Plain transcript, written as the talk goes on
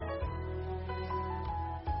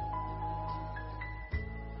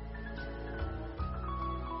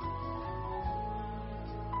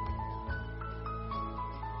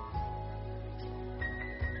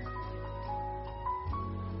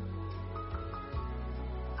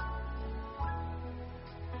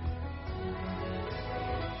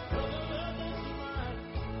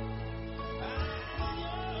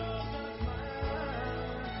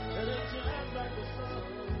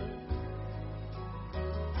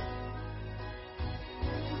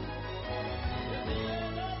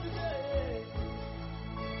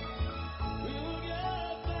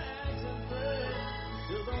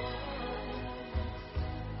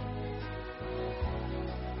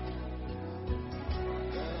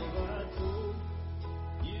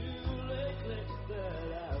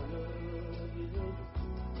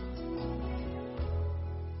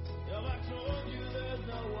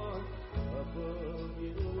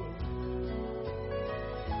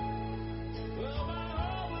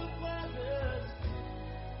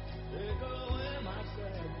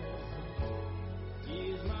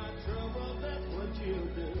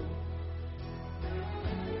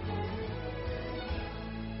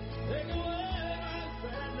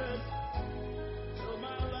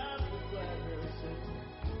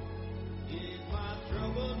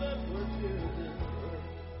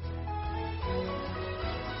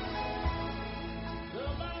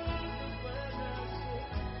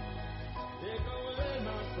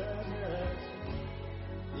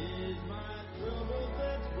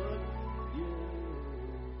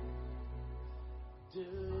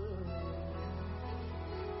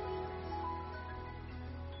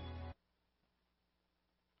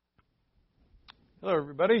Hello,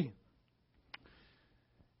 everybody.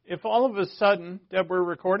 If all of a sudden, Deb, we're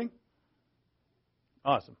recording?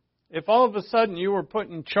 Awesome. If all of a sudden you were put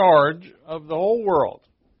in charge of the whole world,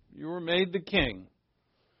 you were made the king,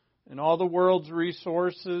 and all the world's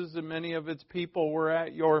resources and many of its people were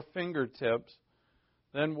at your fingertips,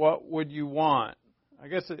 then what would you want? I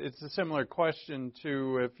guess it's a similar question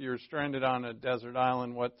to if you're stranded on a desert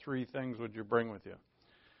island, what three things would you bring with you?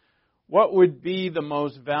 What would be the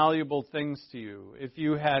most valuable things to you? If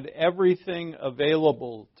you had everything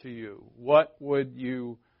available to you, what would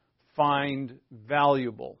you find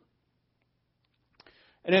valuable?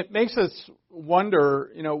 And it makes us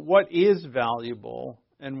wonder, what is valuable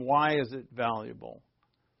and why is it valuable?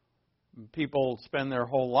 People spend their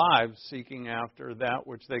whole lives seeking after that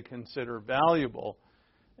which they consider valuable.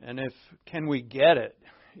 And can we get it?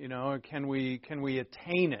 Can we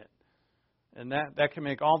attain it? And that can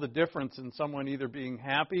make all the difference in someone either being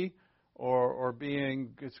happy or being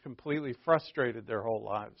just completely frustrated their whole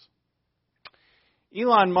lives.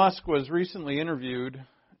 Elon Musk was recently interviewed,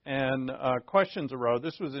 and questions arose.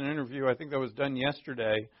 This was an interview, I think that was done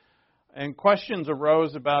yesterday, and questions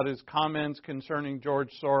arose about his comments concerning George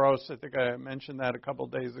Soros. I think I mentioned that a couple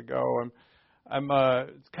of days ago. I'm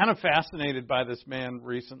kind of fascinated by this man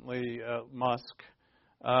recently, Musk.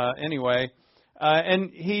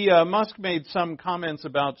 Musk made some comments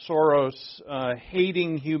about Soros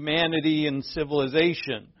hating humanity and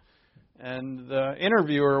civilization. And the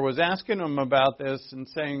interviewer was asking him about this and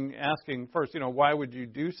asking first, why would you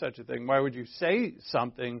do such a thing? Why would you say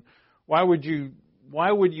something? Why would you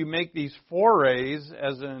make these forays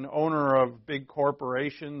as an owner of big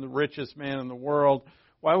corporation, the richest man in the world?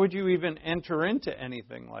 Why would you even enter into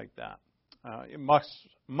anything like that?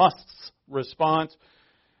 Musk's response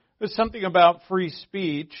was something about free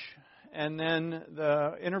speech, and then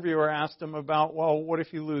the interviewer asked him about, well, what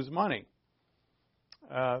if you lose money?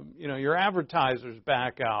 Your advertisers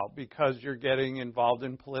back out because you're getting involved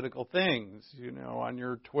in political things, on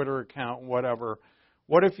your Twitter account, whatever.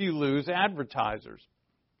 What if you lose advertisers?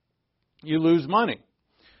 You lose money.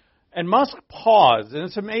 And Musk paused, and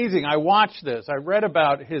it's amazing. I watched this. I read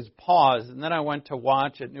about his pause, and then I went to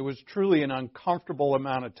watch it, and it was truly an uncomfortable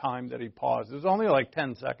amount of time that he paused. It was only like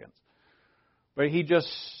 10 seconds. But he just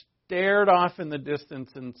stared off in the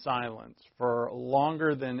distance in silence for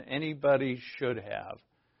longer than anybody should have.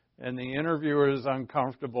 And the interviewer is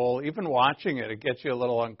uncomfortable. Even watching it gets you a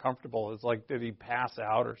little uncomfortable. It's like, did he pass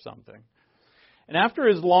out or something? And after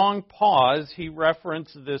his long pause, he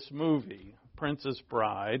referenced this movie, Princess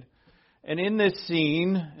Bride. And in this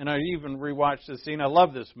scene, and I even rewatched this scene, I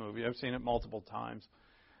love this movie. I've seen it multiple times.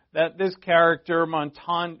 That this character, I'm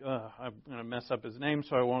going to mess up his name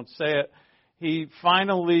so I won't say it. He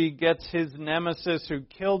finally gets his nemesis who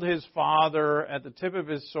killed his father at the tip of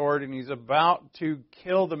his sword, and he's about to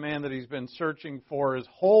kill the man that he's been searching for his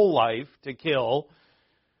whole life to kill.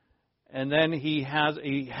 And then he has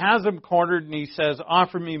him cornered, and he says,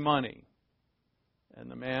 "Offer me money." And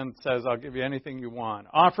the man says, "I'll give you anything you want."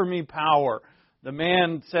 "Offer me power." The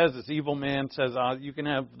man says, this evil man says, "You can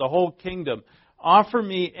have the whole kingdom." "Offer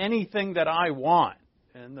me anything that I want."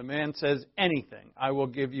 And the man says, "Anything. I will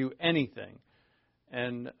give you anything."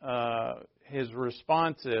 And his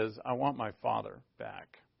response is, "I want my father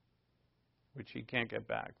back," which he can't get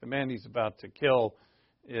back. The man he's about to kill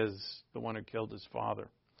is the one who killed his father.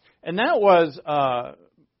 And that was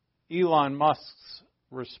Elon Musk's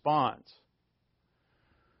response.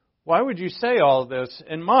 Why would you say all this?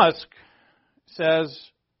 And Musk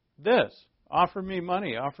says this, "Offer me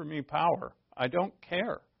money, offer me power. I don't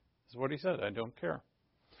care." Is what he said. I don't care.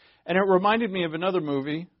 And it reminded me of another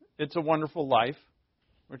movie, It's a Wonderful Life,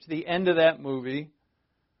 which the end of that movie,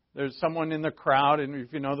 there's someone in the crowd, and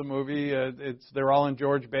if you know the movie, they're all in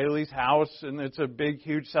George Bailey's house, and it's a big,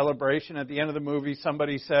 huge celebration. At the end of the movie,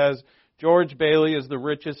 somebody says, "George Bailey is the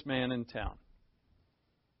richest man in town."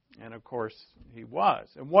 And of course, he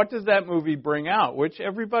was. And what does that movie bring out? Which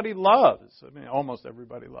everybody loves. I mean, almost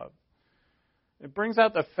everybody loves. It brings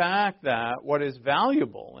out the fact that what is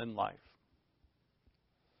valuable in life.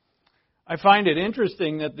 I find it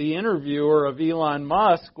interesting that the interviewer of Elon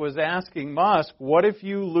Musk was asking Musk, what if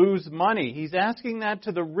you lose money? He's asking that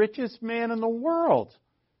to the richest man in the world.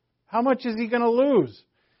 How much is he going to lose?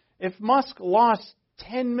 If Musk lost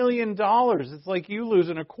 $10 million, it's like you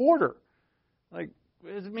losing a quarter. Like,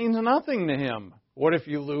 it means nothing to him. What if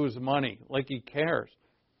you lose money? Like he cares.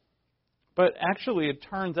 But actually, it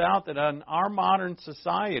turns out that in our modern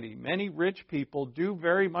society, many rich people do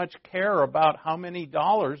very much care about how many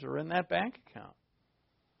dollars are in that bank account.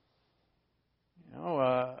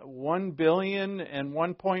 1 billion and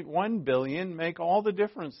 1.1 billion make all the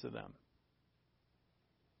difference to them.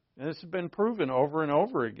 And this has been proven over and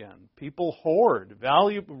over again. People hoard.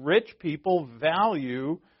 Rich people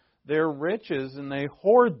value their riches and they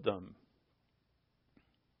hoard them.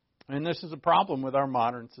 And this is a problem with our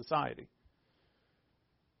modern society.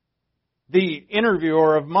 The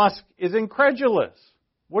interviewer of Musk is incredulous.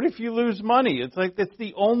 What if you lose money? It's like that's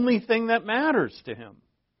the only thing that matters to him.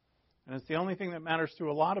 And it's the only thing that matters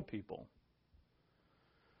to a lot of people.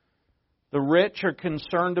 The rich are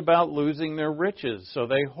concerned about losing their riches, so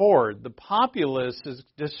they hoard. The populace is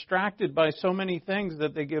distracted by so many things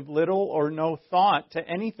that they give little or no thought to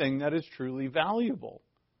anything that is truly valuable.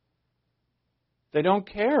 They don't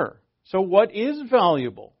care. So what is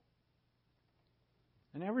valuable?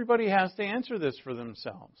 And everybody has to answer this for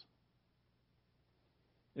themselves.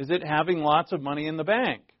 Is it having lots of money in the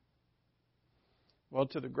bank? Well,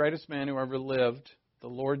 to the greatest man who ever lived, the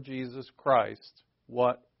Lord Jesus Christ,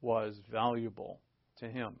 what was valuable to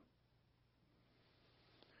him?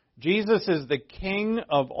 Jesus is the King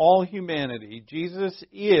of all humanity. Jesus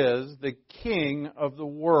is the King of the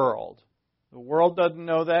world. The world doesn't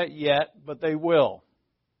know that yet, but they will.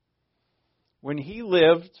 When he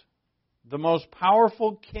lived, the most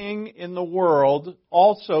powerful king in the world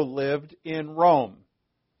also lived in Rome.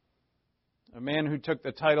 A man who took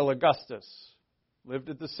the title Augustus lived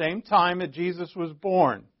at the same time that Jesus was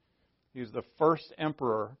born. He was the first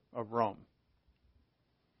emperor of Rome.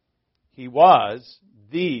 He was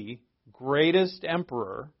the greatest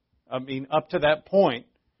emperor. Up to that point,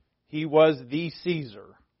 he was the Caesar,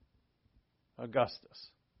 Augustus.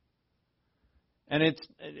 And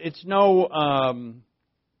it's no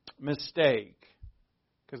mistake,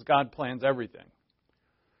 because God plans everything,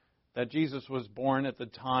 that Jesus was born at the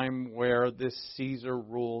time where this Caesar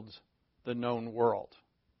ruled the known world,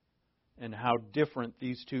 and how different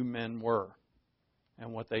these two men were,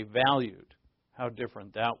 and what they valued, how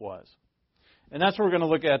different that was. And that's what we're going to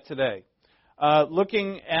look at today.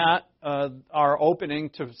 Looking at our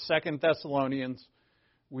opening to 2 Thessalonians,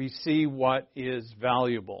 we see what is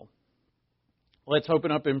valuable. Let's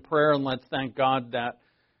open up in prayer and let's thank God that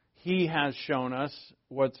He has shown us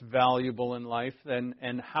what's valuable in life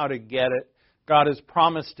and how to get it. God has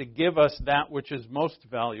promised to give us that which is most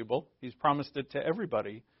valuable. He's promised it to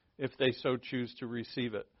everybody if they so choose to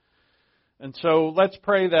receive it. And so let's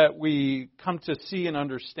pray that we come to see and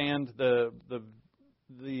understand the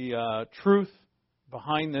truth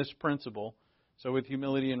behind this principle. So with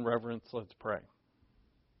humility and reverence, let's pray.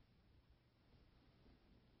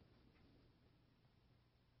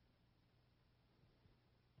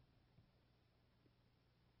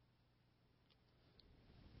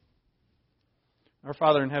 Our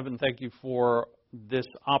Father in heaven, thank you for this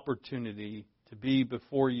opportunity to be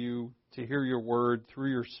before you, to hear your word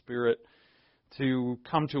through your Spirit, to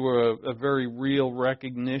come to a very real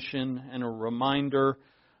recognition and a reminder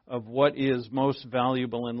of what is most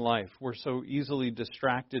valuable in life. We're so easily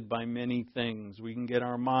distracted by many things. We can get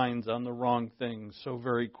our minds on the wrong things so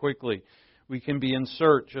very quickly. We can be in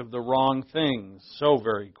search of the wrong things so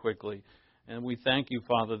very quickly. And we thank you,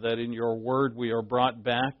 Father, that in your word we are brought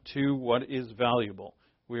back to what is valuable.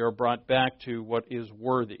 We are brought back to what is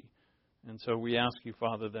worthy. And so we ask you,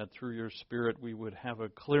 Father, that through your Spirit we would have a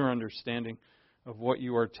clear understanding of what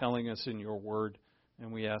you are telling us in your word.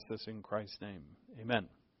 And we ask this in Christ's name. Amen.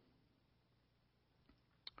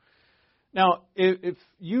 Now, if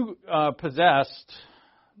you possessed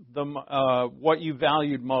what you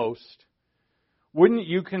valued most, wouldn't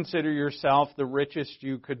you consider yourself the richest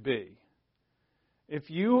you could be? If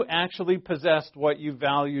you actually possessed what you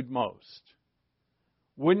valued most,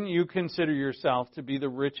 wouldn't you consider yourself to be the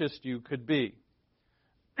richest you could be?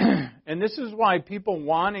 And this is why people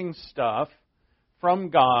wanting stuff from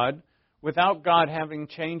God without God having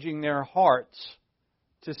changing their hearts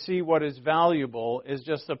to see what is valuable is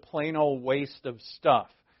just a plain old waste of stuff.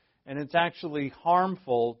 And it's actually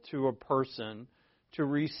harmful to a person to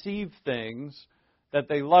receive things that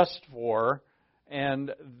they lust for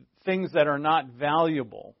and things that are not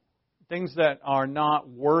valuable, things that are not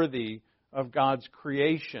worthy of God's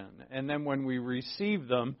creation. And then when we receive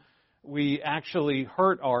them, we actually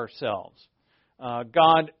hurt ourselves.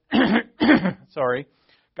 God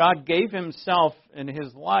gave Himself in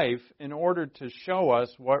His life in order to show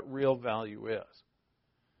us what real value is.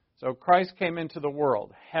 So Christ came into the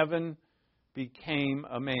world. Heaven became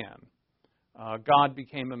a man. God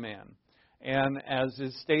became a man. And as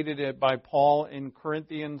is stated by Paul in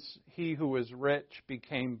Corinthians, he who was rich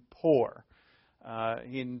became poor.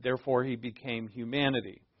 Therefore, he became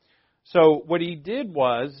humanity. So what he did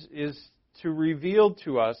is to reveal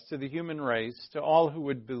to us, to the human race, to all who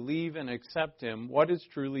would believe and accept him, what is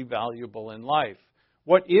truly valuable in life.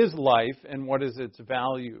 What is life and what is its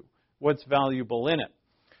value? what's valuable in it.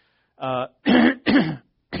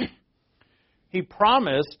 He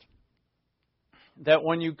promised that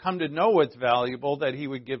when you come to know what's valuable, that He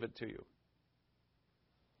would give it to you.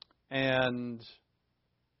 And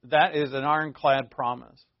that is an ironclad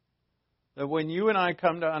promise. That when you and I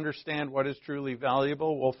come to understand what is truly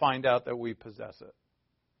valuable, we'll find out that we possess it.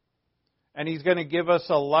 And He's going to give us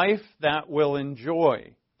a life that will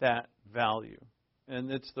enjoy that value. And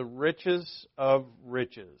it's the riches of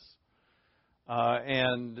riches.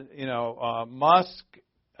 Musk,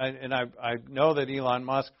 and I know that Elon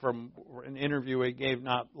Musk, from an interview he gave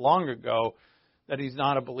not long ago, that he's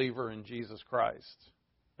not a believer in Jesus Christ.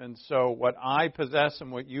 And so what I possess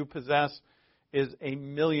and what you possess is a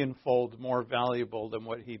millionfold more valuable than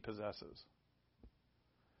what he possesses.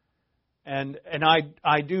 And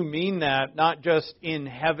I do mean that not just in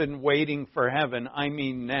heaven waiting for heaven, I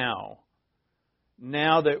mean now.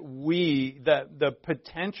 Now that the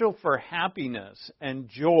potential for happiness and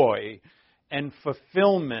joy and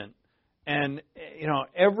fulfillment and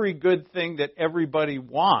every good thing that everybody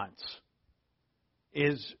wants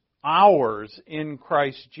is ours in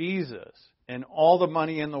Christ Jesus. And all the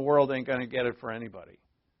money in the world ain't going to get it for anybody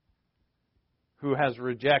who has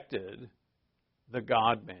rejected the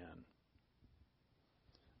God-man.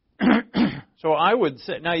 So I would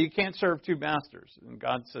say, now you can't serve two masters. And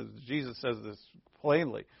Jesus says this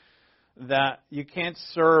plainly, that you can't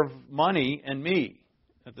serve money and me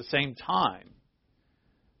at the same time.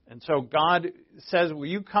 And so God says, will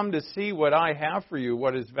you come to see what I have for you,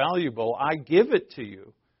 what is valuable? I give it to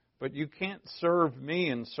you. But you can't serve me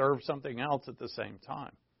and serve something else at the same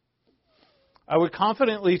time. I would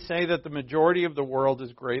confidently say that the majority of the world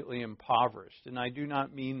is greatly impoverished. And I do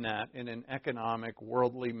not mean that in an economic,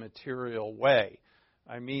 worldly, material way.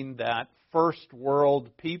 I mean that first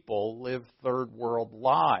world people live third world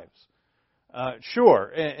lives.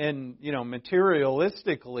 Sure, and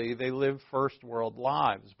materialistically they live first world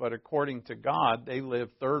lives. But according to God, they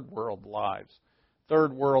live third world lives.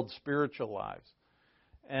 Third world spiritual lives.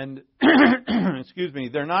 And,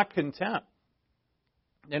 they're not content.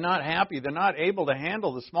 They're not happy. They're not able to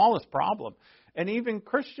handle the smallest problem. And even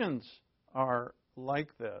Christians are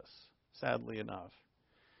like this, sadly enough.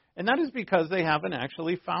 And that is because they haven't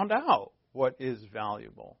actually found out what is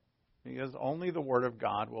valuable. Because only the Word of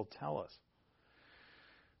God will tell us.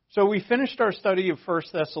 So we finished our study of 1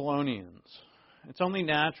 Thessalonians. It's only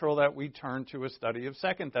natural that we turn to a study of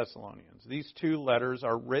 2 Thessalonians. These two letters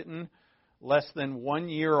are written less than 1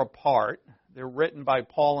 year apart. They're written by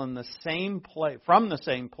Paul in the same place, from the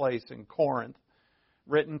same place in Corinth,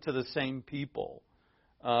 written to the same people.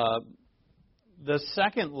 The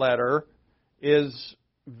second letter is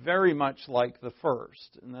very much like the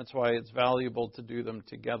first, and that's why it's valuable to do them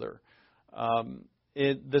together.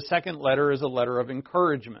 The second letter is a letter of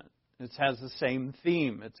encouragement. It has the same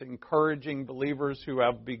theme. It's encouraging believers who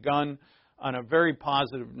have begun on a very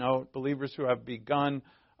positive note, believers who have begun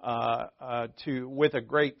with a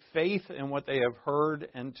great faith in what they have heard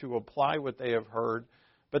and to apply what they have heard.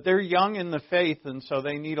 But they're young in the faith, and so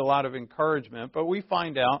they need a lot of encouragement. But we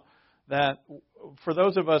find out that for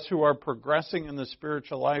those of us who are progressing in the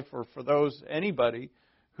spiritual life, or for anybody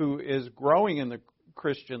who is growing in the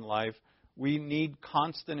Christian life, we need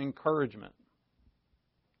constant encouragement.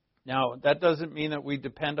 Now, that doesn't mean that we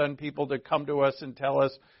depend on people to come to us and tell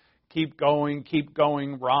us, keep going,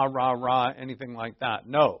 rah, rah, rah, anything like that.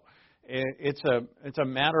 No. It's a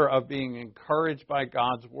matter of being encouraged by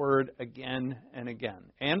God's Word again and again.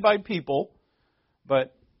 And by people,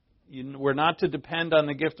 but we're not to depend on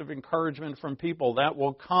the gift of encouragement from people. That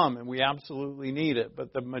will come, and we absolutely need it.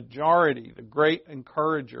 But the majority, the great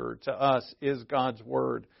encourager to us is God's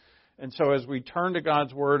Word. And so as we turn to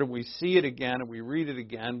God's Word and we see it again and we read it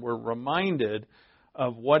again, we're reminded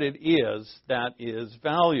of what it is that is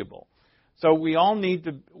valuable. So we all need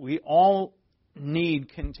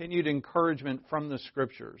continued encouragement from the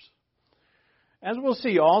Scriptures. As we'll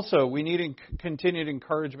see also, we need continued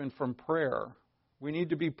encouragement from prayer. We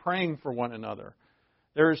need to be praying for one another.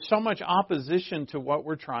 There is so much opposition to what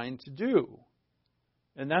we're trying to do.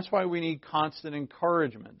 And that's why we need constant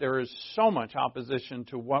encouragement. There is so much opposition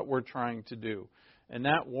to what we're trying to do. And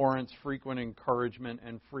that warrants frequent encouragement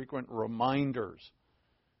and frequent reminders.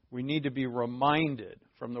 We need to be reminded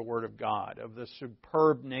from the Word of God of the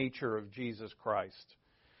superb nature of Jesus Christ.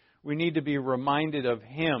 We need to be reminded of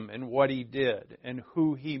Him and what He did and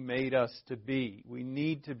who He made us to be. We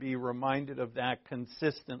need to be reminded of that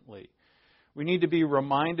consistently. We need to be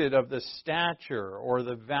reminded of the stature or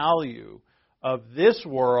the value of this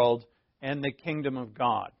world and the kingdom of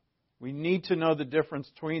God. We need to know the difference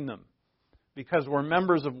between them because we're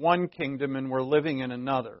members of one kingdom and we're living in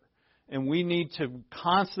another. And we need to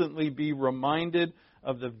constantly be reminded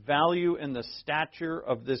of the value and the stature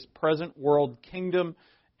of this present world kingdom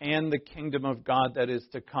and the kingdom of God that is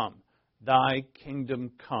to come. Thy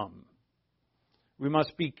kingdom come. We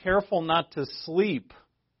must be careful not to sleep,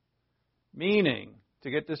 meaning to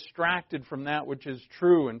get distracted from that which is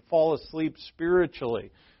true and fall asleep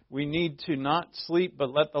spiritually. We need to not sleep,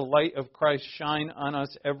 but let the light of Christ shine on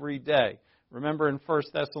us every day. Remember in 1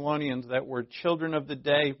 Thessalonians that we're children of the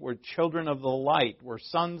day, we're children of the light, we're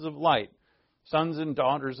sons of light, sons and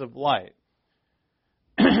daughters of light.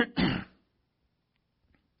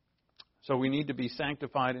 So we need to be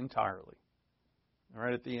sanctified entirely. All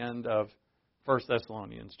right, at the end of 1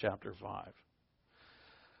 Thessalonians chapter 5.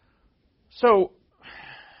 So,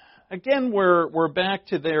 again, we're back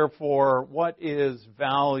to, therefore, what is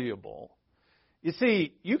valuable. You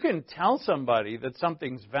see, you can tell somebody that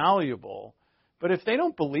something's valuable, but if they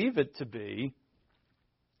don't believe it to be,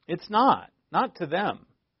 it's not to them.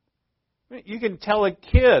 You can tell a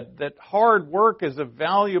kid that hard work is a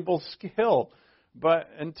valuable skill, but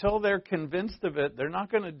until they're convinced of it, they're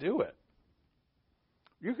not going to do it.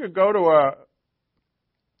 You could go to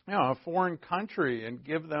a foreign country and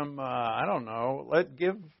give them,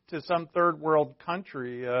 give to some third world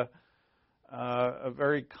country a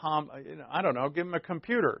very give them a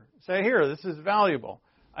computer. Say, here, this is valuable.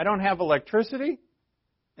 I don't have electricity,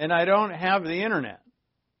 and I don't have the internet.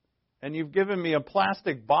 And you've given me a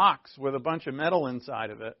plastic box with a bunch of metal inside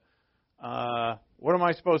of it. What am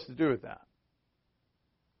I supposed to do with that?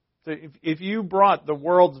 So if you brought the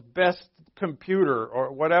world's best computer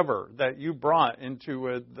or whatever that you brought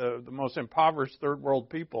into the most impoverished third world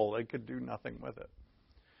people, they could do nothing with it.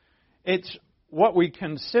 It's what we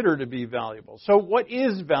consider to be valuable. So what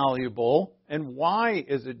is valuable and why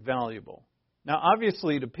is it valuable? Now,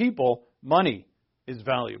 obviously, to people, money is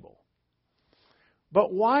valuable.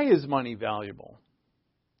 But why is money valuable?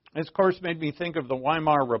 This, of course, made me think of the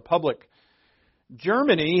Weimar Republic.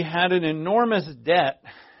 Germany had an enormous debt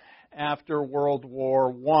after World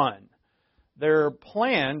War I.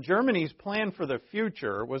 Germany's plan for the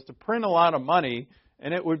future was to print a lot of money,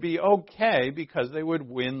 and it would be okay because they would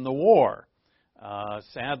win the war.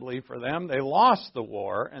 Sadly for them, they lost the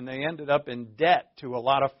war, and they ended up in debt to a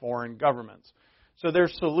lot of foreign governments. So their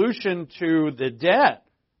solution to the debt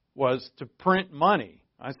was to print money.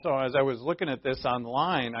 As I was looking at this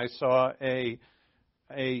online, I saw a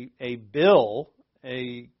bill,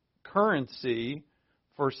 a currency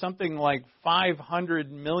for something like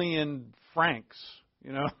 500 million francs.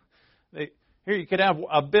 Here you could have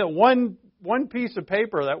a bit, one piece of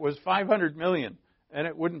paper that was 500 million, and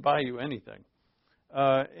it wouldn't buy you anything.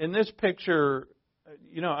 In this picture,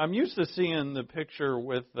 I'm used to seeing the picture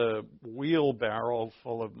with the wheelbarrow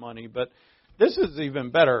full of money, but this is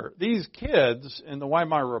even better. These kids in the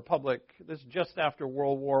Weimar Republic, this is just after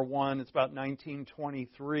World War I, it's about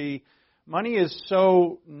 1923. Money is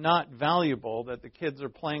so not valuable that the kids are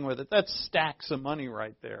playing with it. That's stacks of money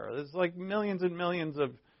right there. There's like millions and millions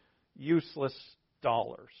of useless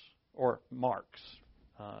dollars or marks,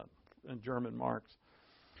 German marks.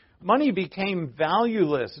 Money became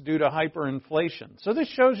valueless due to hyperinflation. So this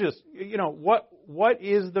shows us, what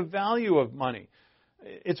is the value of money?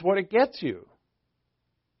 It's what it gets you.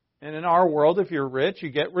 And in our world, if you're rich,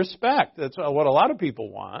 you get respect. That's what a lot of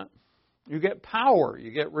people want. You get power.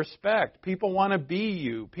 You get respect. People want to be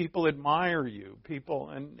you. People admire you.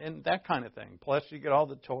 And that kind of thing. Plus, you get all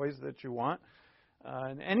the toys that you want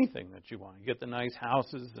and anything that you want. You get the nice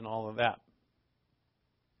houses and all of that.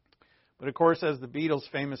 But, of course, as the Beatles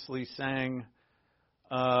famously sang,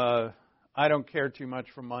 I don't care too much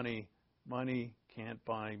for money. Money can't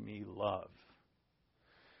buy me love.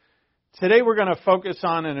 Today we're going to focus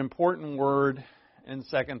on an important word in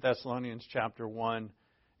 2 Thessalonians chapter 1,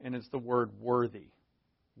 and it's the word worthy.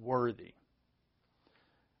 Worthy.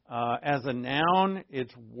 As a noun,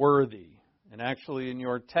 it's worthy. And actually in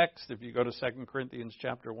your text, if you go to 2 Corinthians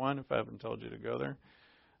chapter 1, if I haven't told you to go there,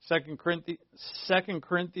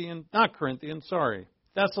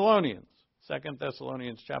 Thessalonians. 2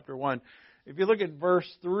 Thessalonians chapter 1. If you look at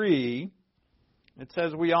verse 3, it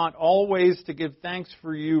says, we ought always to give thanks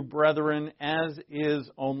for you, brethren, as is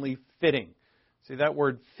only fitting. See, that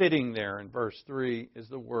word fitting there in verse 3 is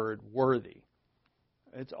the word worthy.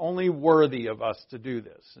 It's only worthy of us to do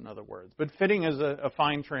this, in other words. But fitting is a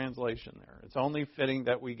fine translation there. It's only fitting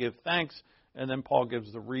that we give thanks, and then Paul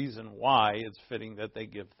gives the reason why it's fitting that they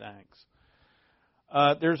give thanks.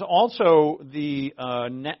 There's also the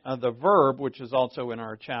verb, which is also in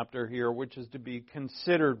our chapter here, which is to be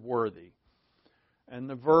considered worthy. And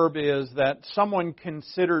the verb is that someone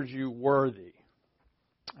considers you worthy.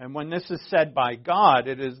 And when this is said by God,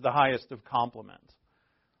 it is the highest of compliments,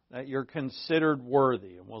 that you're considered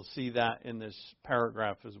worthy. And we'll see that in this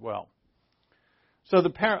paragraph as well. So the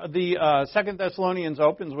 2 Thessalonians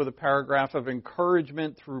opens with a paragraph of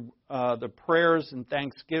encouragement through the prayers and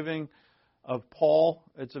thanksgiving of Paul.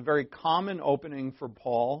 It's a very common opening for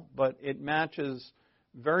Paul, but it matches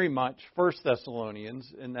very much 1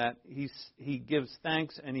 Thessalonians in that he gives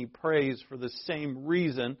thanks and he prays for the same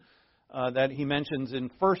reason that he mentions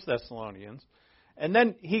in 1 Thessalonians. And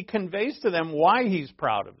then he conveys to them why he's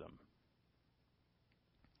proud of them.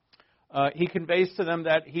 He conveys to them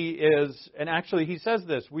that he is, and actually he says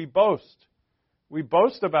this, we boast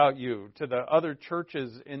about you to the other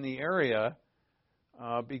churches in the area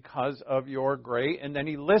because of your great, and then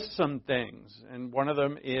he lists some things, and one of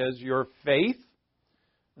them is your faith,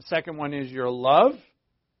 the second one is your love,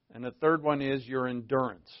 and the third one is your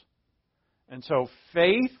endurance. And so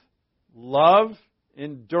faith, love,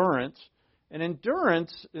 endurance. And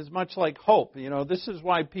endurance is much like hope. You know, this is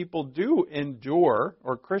why people do endure,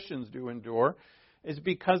 or Christians do endure, is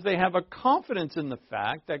because they have a confidence in the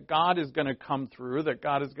fact that God is going to come through, that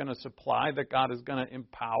God is going to supply, that God is going to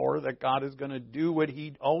empower, that God is going to do what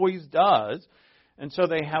He always does. And so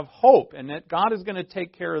they have hope, and that God is going to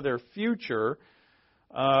take care of their future.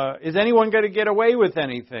 Is anyone going to get away with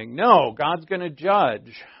anything? No, God's going to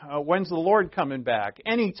judge. When's the Lord coming back?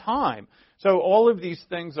 Anytime. So all of these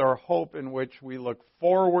things are hope in which we look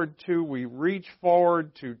forward to, we reach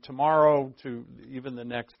forward to tomorrow, to even the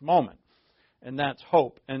next moment. And that's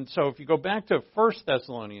hope. And so if you go back to 1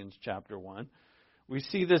 Thessalonians chapter 1, we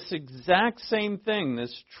see this exact same thing,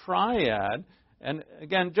 this triad. And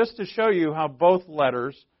again, just to show you how both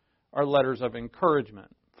letters are letters of encouragement.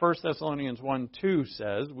 1 Thessalonians 1:2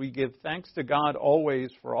 says, we give thanks to God always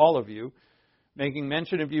for all of you, making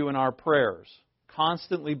mention of you in our prayers,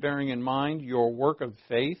 constantly bearing in mind your work of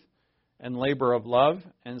faith and labor of love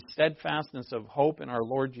and steadfastness of hope in our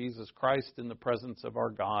Lord Jesus Christ in the presence of our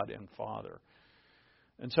God and Father.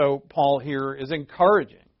 And so Paul here is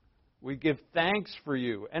encouraging. We give thanks for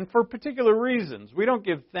you, and for particular reasons. We don't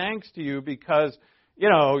give thanks to you because, you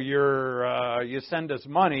know, you send us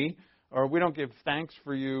money, or we don't give thanks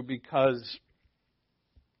for you because,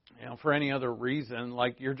 you know, for any other reason,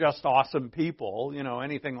 like you're just awesome people, you know,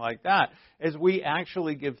 anything like that. As we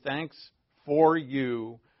actually give thanks for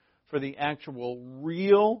you, for the actual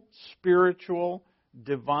real, spiritual,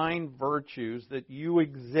 divine virtues that you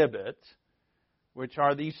exhibit, which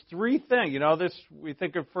are these three things. You know, this, we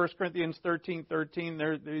think of 1 Corinthians 13:13,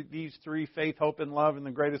 there these three, faith, hope, and love, and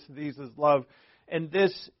the greatest of these is love. And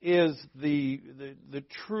this is the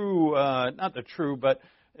true, not the true, but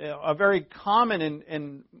a very common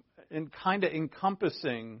and kind of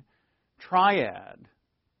encompassing triad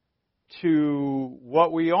to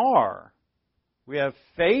what we are. We have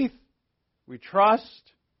faith, we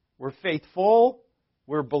trust, we're faithful,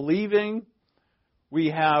 we're believing, we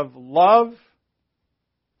have love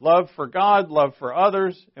for God, love for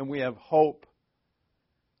others, and we have hope.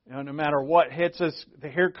 You know, no matter what hits us,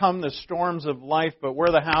 here come the storms of life, but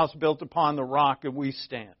we're the house built upon the rock and we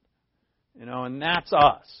stand. You know, and that's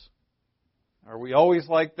us. Are we always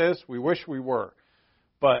like this? We wish we were.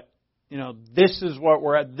 But, you know, this is what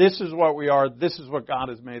we're at. This is what we are. This is what God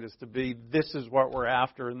has made us to be. This is what we're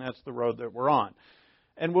after, and that's the road that we're on.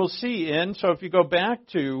 And we'll see so if you go back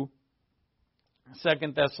to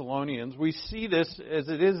 2 Thessalonians, we see this as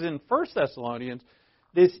it is in 1 Thessalonians,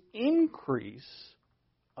 this increase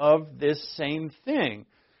of this same thing.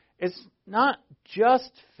 It's not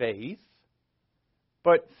just faith,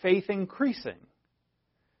 but faith increasing.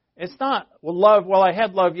 It's not, I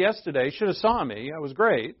had love yesterday, should have saw me, that was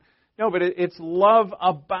great. No, but it's love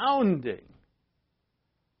abounding.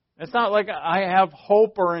 It's not like I have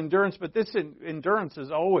hope or endurance, but this endurance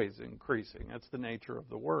is always increasing. That's the nature of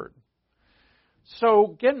the word.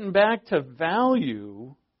 So getting back to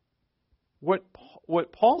value, what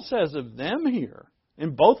Paul says of them here,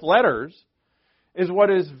 in both letters, is what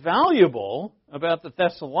is valuable about the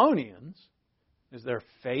Thessalonians is their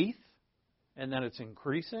faith, and that it's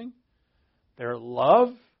increasing, their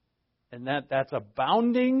love, and that's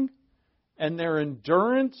abounding, and their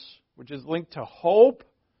endurance, which is linked to hope,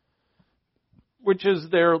 which is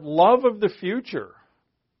their love of the future,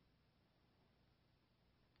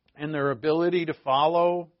 and their ability to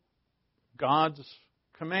follow God's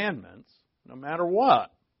commandments no matter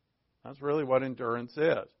what. That's really what endurance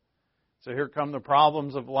is. So here come the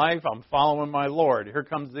problems of life, I'm following my Lord. Here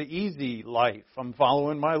comes the easy life, I'm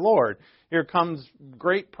following my Lord. Here comes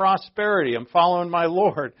great prosperity, I'm following my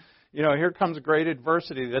Lord. You know, here comes great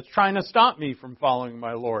adversity that's trying to stop me from following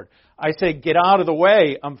my Lord. I say, get out of the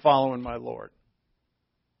way, I'm following my Lord.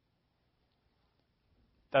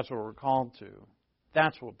 That's what we're called to.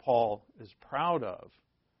 That's what Paul is proud of.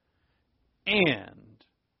 And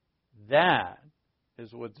that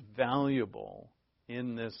is what's valuable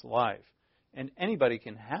in this life. And anybody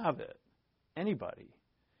can have it. Anybody.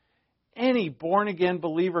 Any born-again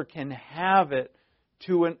believer can have it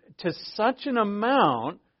to such an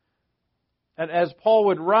amount that, as Paul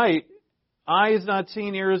would write, eye is not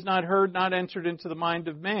seen, ear is not heard, not entered into the mind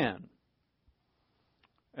of man.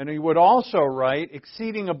 And he would also write,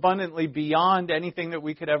 exceeding abundantly beyond anything that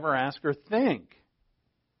we could ever ask or think.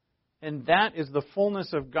 And that is the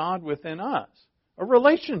fullness of God within us. A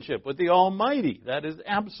relationship with the Almighty that is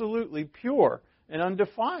absolutely pure and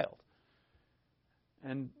undefiled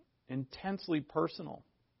and intensely personal.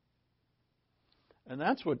 And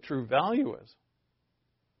that's what true value is.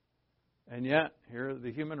 And yet, here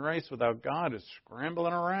the human race without God is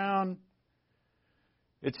scrambling around.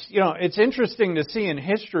 It's interesting to see in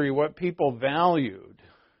history what people valued.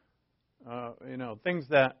 Things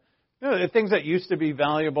that used to be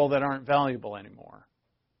valuable that aren't valuable anymore.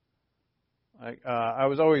 I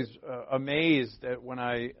was always amazed at when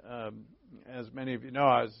as many of you know,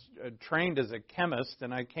 I was trained as a chemist,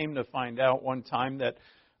 and I came to find out one time that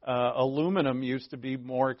aluminum used to be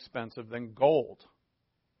more expensive than gold.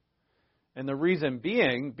 And the reason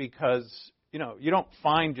being because, you don't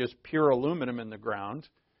find just pure aluminum in the ground.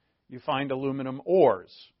 You find aluminum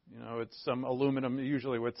ores. It's some aluminum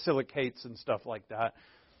usually with silicates and stuff like that.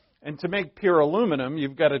 And to make pure aluminum,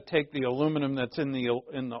 you've got to take the aluminum that's in the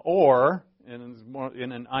ore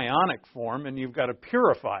in an ionic form, and you've got to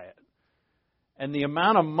purify it. And the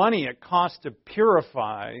amount of money it costs to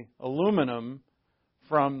purify aluminum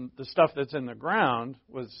from the stuff that's in the ground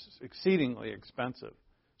was exceedingly expensive.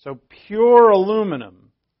 So pure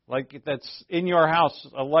aluminum, like that's in your house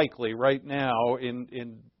likely right now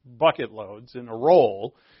in bucket loads, in a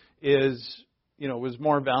roll, was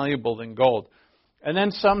more valuable than gold. And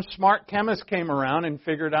then some smart chemist came around and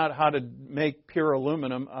figured out how to make pure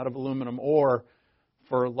aluminum out of aluminum ore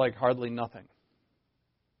for like hardly nothing.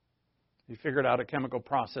 He figured out a chemical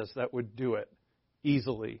process that would do it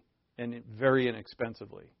easily and very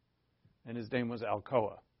inexpensively. And his name was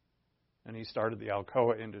Alcoa. And he started the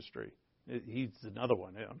Alcoa industry. He's another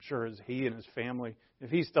one. I'm sure as he and his family,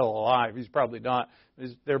 if he's still alive, he's probably not.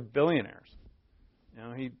 They're billionaires.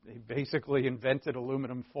 He basically invented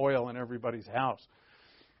aluminum foil in everybody's house.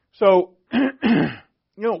 So,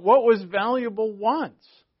 what was valuable once?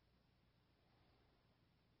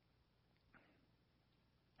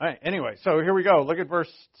 All right, anyway, so here we go. Look at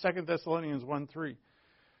 2 Thessalonians 1:3.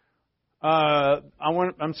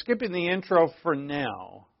 I'm skipping the intro for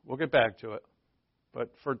now. We'll get back to it. But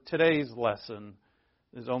for today's lesson,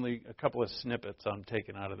 there's only a couple of snippets I'm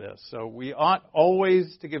taking out of this. So we ought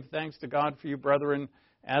always to give thanks to God for you, brethren,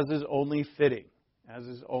 as is only fitting, as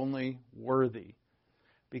is only worthy,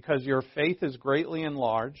 because your faith is greatly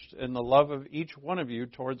enlarged, and the love of each one of you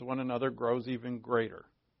towards one another grows even greater.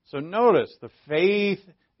 So notice, the faith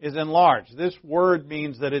is enlarged. This word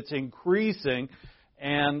means that it's increasing,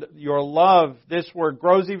 and your love, this word,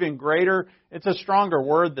 grows even greater. It's a stronger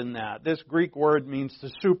word than that. This Greek word means to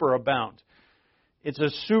superabound. It's a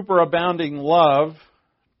superabounding love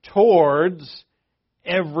towards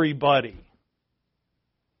everybody.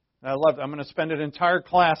 I love it. I'm going to spend an entire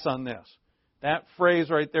class on this. That phrase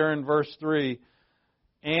right there in verse 3,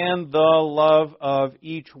 and the love of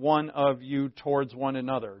each one of you towards one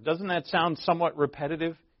another. Doesn't that sound somewhat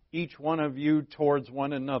repetitive? Each one of you towards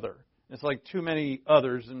one another. It's like too many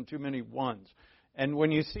others and too many ones. And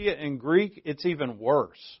when you see it in Greek, it's even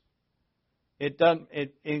worse.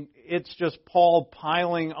 It's just Paul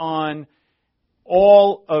piling on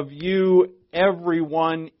all of you,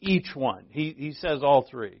 everyone, each one. He says all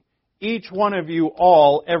three. Each one of you,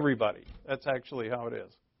 all, everybody. That's actually how it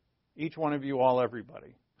is. Each one of you, all,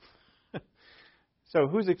 everybody. So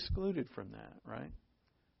who's excluded from that, right?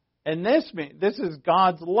 And this is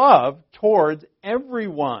God's love towards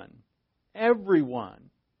everyone. Everyone.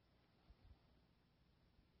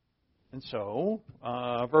 And so,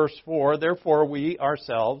 verse 4, therefore we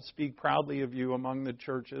ourselves speak proudly of you among the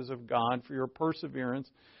churches of God for your perseverance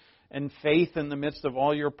and faith in the midst of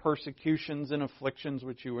all your persecutions and afflictions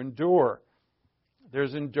which you endure.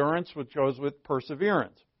 There's endurance which goes with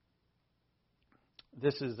perseverance.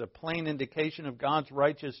 This is a plain indication of God's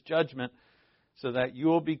righteous judgment, so that you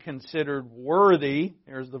will be considered worthy,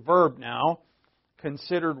 here's the verb now,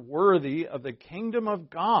 considered worthy of the kingdom of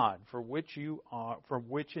God for which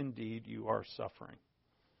indeed you are suffering.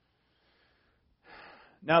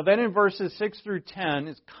 Now then in verses 6 through 10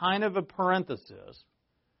 is kind of a parenthesis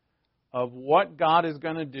of what God is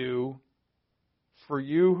going to do for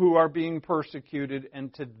you who are being persecuted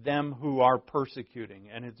and to them who are persecuting.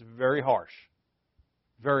 And it's very harsh.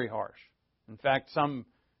 Very harsh. In fact, some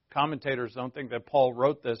commentators don't think that Paul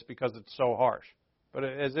wrote this because it's so harsh. But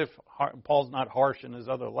as if Paul's not harsh in his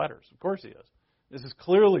other letters. Of course he is. This is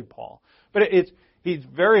clearly Paul. But he's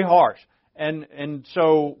very harsh. And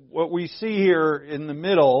so what we see here in the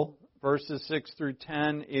middle, verses 6 through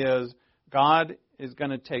 10, is God is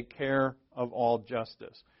going to take care of all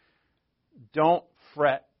justice. Don't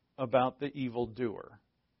fret about the evildoer.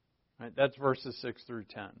 Right? That's verses 6 through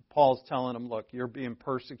 10. Paul's telling them, look, you're being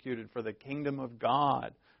persecuted for the kingdom of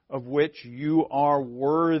God, of which you are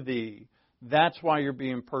worthy. That's why you're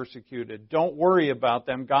being persecuted. Don't worry about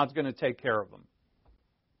them. God's going to take care of them.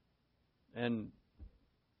 And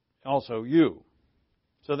also you.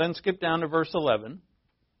 So then skip down to verse 11.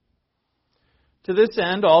 To this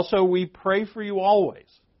end also we pray for you always,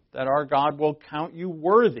 that our God will count you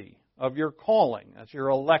worthy of your calling, that's your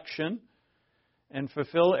election, and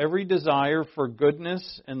fulfill every desire for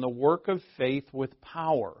goodness and the work of faith with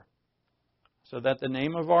power, so that the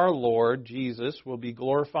name of our Lord Jesus will be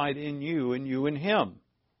glorified in you and you in Him,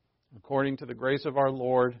 according to the grace of our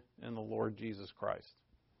Lord and the Lord Jesus Christ.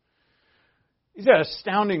 These are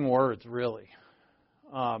astounding words, really.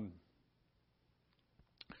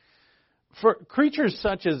 For creatures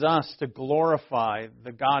such as us to glorify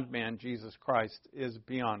the God-man, Jesus Christ, is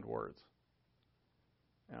beyond words.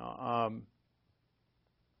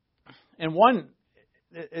 And one,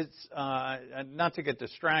 it's not to get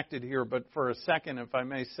distracted here, but for a second, if I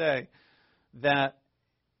may say, that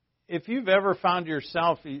if you've ever found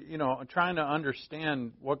yourself, trying to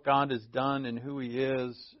understand what God has done and who He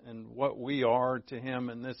is and what we are to Him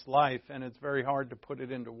in this life, and it's very hard to put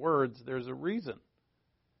it into words, there's a reason.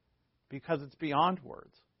 Because it's beyond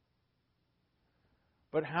words.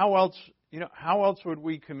 But how else would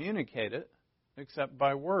we communicate it except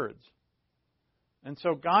by words? And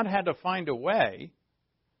so God had to find a way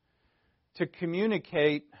to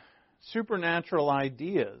communicate supernatural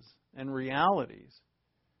ideas and realities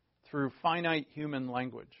through finite human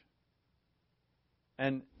language.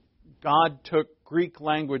 And God took Greek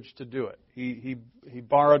language to do it. He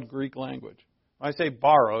borrowed Greek language. When I say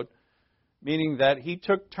borrowed, meaning that He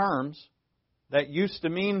took terms that used to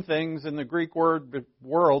mean things in the Greek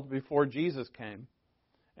world before Jesus came,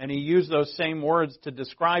 and He used those same words to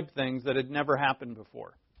describe things that had never happened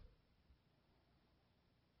before.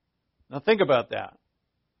 Now think about that.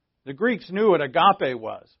 The Greeks knew what agape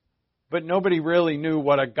was, but nobody really knew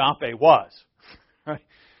what agape was. Right?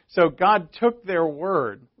 So God took their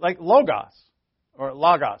word, like logos, or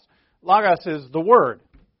logos. Logos is the word.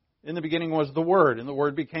 In the beginning was the Word, and the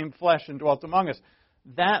Word became flesh and dwelt among us.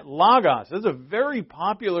 That logos is a very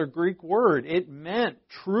popular Greek word. It meant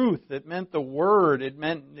truth. It meant the Word. It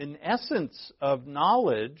meant an essence of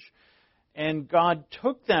knowledge. And God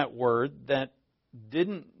took that word that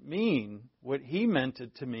didn't mean what He meant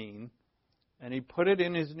it to mean, and He put it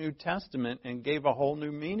in His New Testament and gave a whole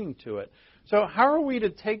new meaning to it. So how are we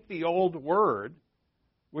to take the old word,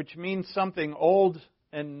 which means something old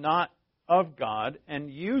and not of God, and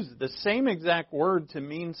use the same exact word to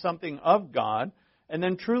mean something of God, and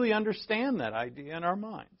then truly understand that idea in our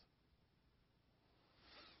minds?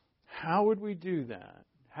 How would we do that?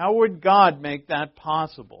 How would God make that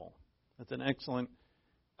possible? That's an excellent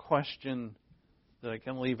question that I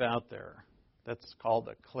can leave out there. That's called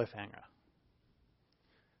a cliffhanger.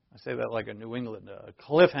 I say that like a New Englander, a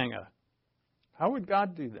cliffhanger. How would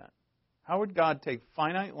God do that? How would God take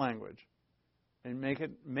finite language and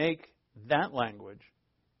make that language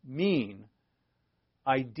mean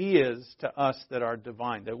ideas to us that are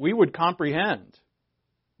divine, that we would comprehend,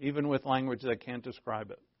 even with language that can't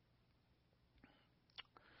describe it?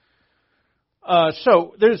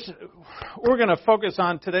 So we're going to focus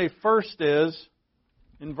on today first is,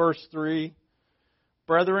 in verse 3,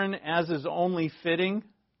 brethren, as is only fitting,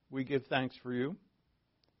 we give thanks for you.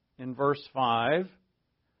 In verse 5,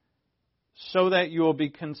 so that you will be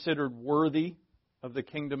considered worthy of the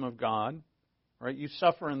kingdom of God. Right? You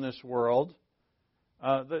suffer in this world.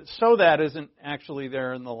 So that isn't actually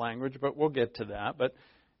there in the language, but we'll get to that. But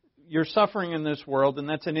you're suffering in this world, and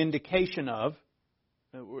that's an indication of,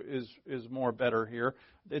 is more better here.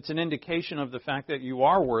 It's an indication of the fact that you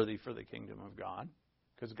are worthy for the kingdom of God,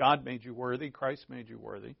 because God made you worthy, Christ made you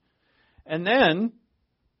worthy. And then,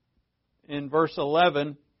 in verse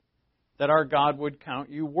 11, that our God would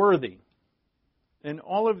count you worthy. And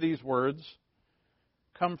all of these words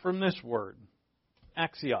come from this word,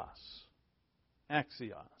 axios.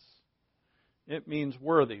 Axios. It means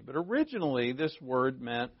worthy. But originally, this word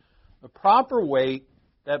meant a proper weight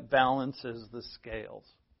that balances the scales.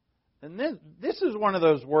 And this is one of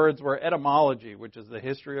those words where etymology, which is the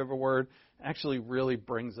history of a word, actually really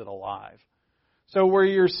brings it alive. So where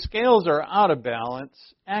your scales are out of balance,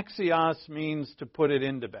 axios means to put it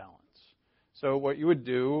into balance. So what you would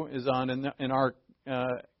do is in our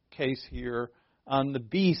case here, on the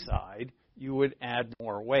B side, you would add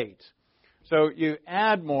more weight. So you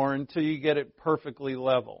add more until you get it perfectly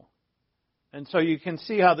level. And so you can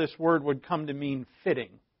see how this word would come to mean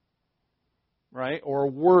fitting, right? Or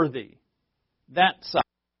worthy. That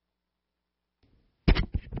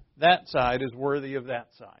side is worthy of that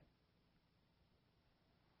side.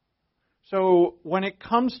 So when it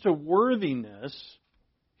comes to worthiness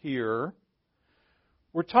here,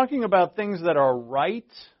 we're talking about things that are right,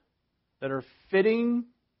 that are fitting,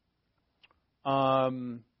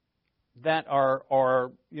 that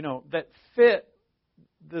are that fit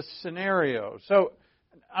the scenario. So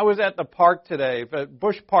I was at the park today, but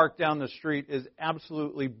Bush Park down the street is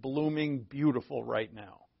absolutely blooming beautiful right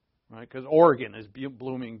now, right? Because Oregon is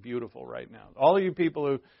blooming beautiful right now. All of you people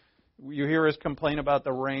who you hear us complain about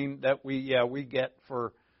the rain that we get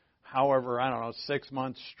for however, 6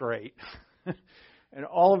 months straight. And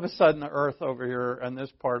all of a sudden the earth over here in this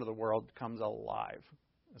part of the world comes alive.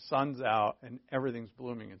 The sun's out and everything's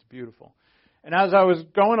blooming. It's beautiful. And as I was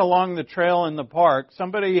going along the trail in the park,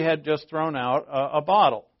 somebody had just thrown out a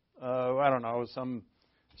bottle. Some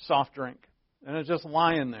soft drink. And it was just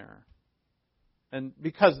lying there. And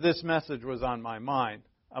because this message was on my mind,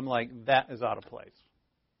 I'm like, that is out of place.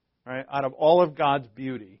 Right? Out of all of God's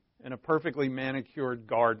beauty in a perfectly manicured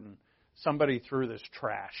garden, somebody threw this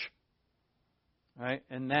trash. Right?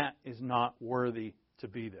 And that is not worthy to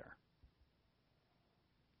be there.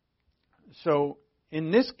 So,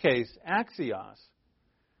 in this case, axios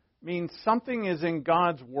means something is in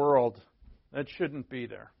God's world that shouldn't be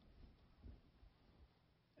there.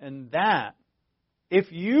 And that,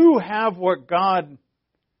 if you have what God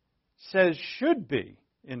says should be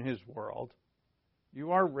in His world,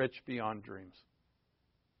 you are rich beyond dreams.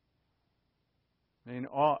 I mean,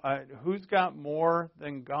 who's got more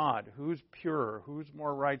than God? Who's pure? Who's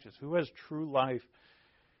more righteous? Who has true life?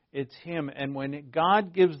 It's Him. And when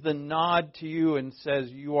God gives the nod to you and says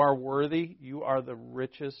you are worthy, you are the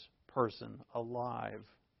richest person alive.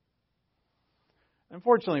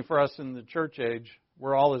 Unfortunately for us in the church age,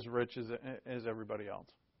 we're all as rich as everybody else.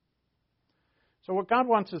 So what God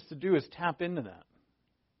wants us to do is tap into that.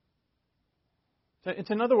 So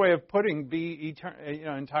it's another way of putting be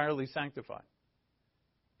entirely sanctified.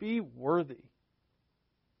 Be worthy.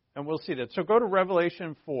 And we'll see that. So go to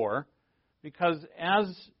Revelation 4, because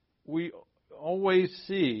as we always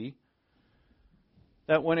see,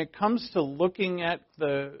 that when it comes to looking at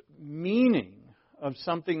the meaning of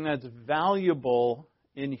something that's valuable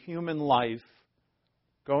in human life,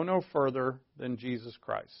 go no further than Jesus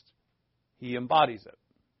Christ. He embodies it.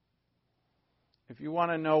 If you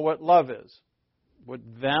want to know what love is, what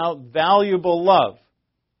valuable love,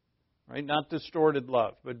 right? Not distorted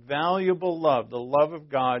love, but valuable love, the love of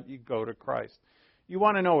God, you go to Christ. You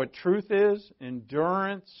want to know what truth is,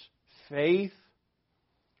 endurance, faith,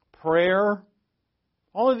 prayer,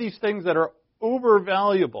 all of these things that are uber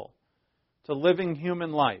valuable to living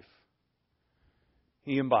human life.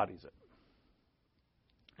 He embodies it.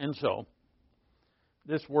 And so,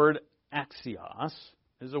 this word axios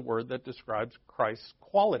is a word that describes Christ's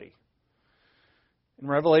quality. In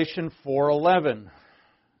Revelation 4:11,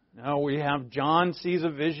 now we have John sees a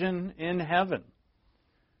vision in heaven.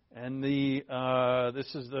 And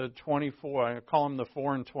this is the 24, I call them the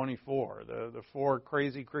 4 and 24, the 4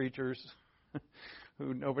 crazy creatures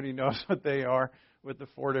who nobody knows what they are, with the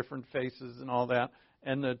 4 different faces and all that,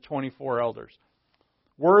 and the 24 elders.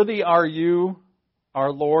 Worthy are you,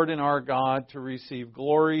 our Lord and our God, to receive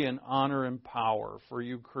glory and honor and power, for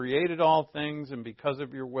you created all things, and because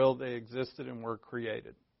of your will they existed and were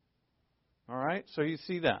created. All right, so you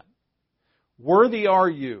see that. Worthy are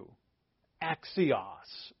you.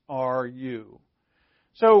 Axios are you.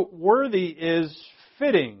 So worthy is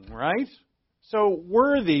fitting, right? So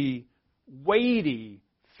worthy, weighty,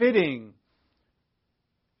 fitting.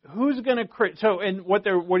 Who's going to create? So, and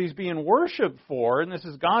what he's being worshipped for, and this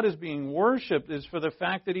is God is being worshipped, is for the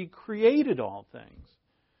fact that He created all things,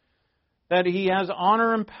 that He has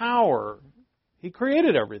honor and power. He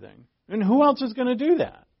created everything, and who else is going to do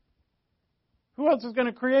that? Who else is going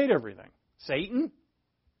to create everything? Satan?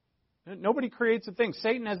 Nobody creates a thing.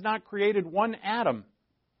 Satan has not created one atom.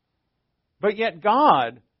 But yet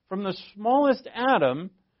God, from the smallest atom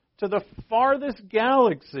to the farthest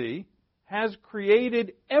galaxy, has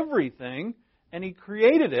created everything, and He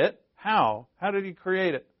created it. How? How did He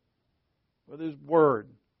create it? With His Word.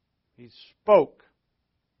 He spoke.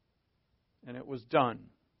 and it was done.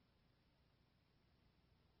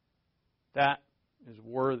 That is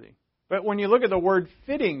worthy. But when you look at the word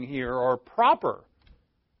fitting here, or proper,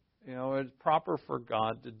 it's proper for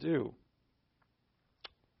God to do.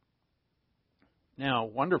 Now,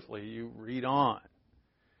 wonderfully, you read on.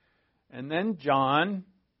 And then John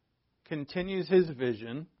continues his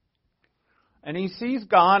vision, and he sees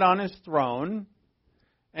God on his throne,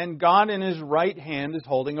 and God in his right hand is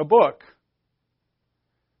holding a book.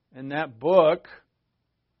 And that book,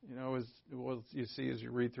 you see as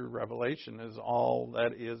you read through Revelation, is all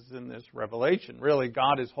that is in this Revelation. Really,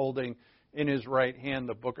 God is holding in his right hand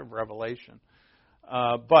the book of Revelation.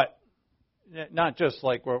 But not just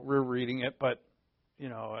like what we're reading it, but,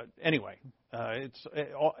 anyway,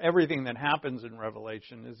 everything that happens in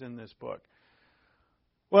Revelation is in this book.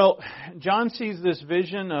 Well, John sees this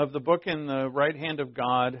vision of the book in the right hand of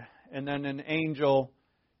God, and then an angel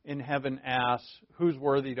in heaven asks, who's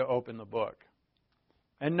worthy to open the book?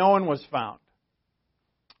 And no one was found.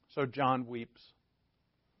 So John weeps.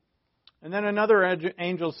 And then another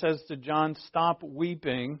angel says to John, stop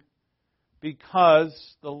weeping, because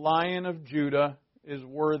the Lion of Judah is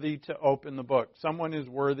worthy to open the book. Someone is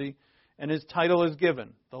worthy, and his title is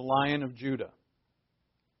given, the Lion of Judah.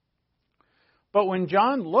 But when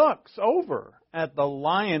John looks over at the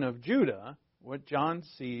Lion of Judah, what John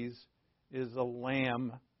sees is a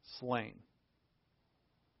lamb slain.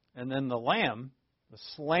 And then the lamb, the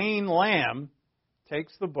slain lamb,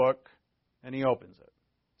 takes the book and he opens it.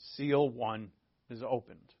 Seal 1 is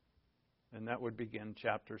opened. And that would begin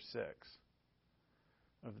chapter 6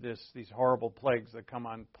 of these horrible plagues that come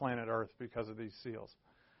on planet Earth because of these seals.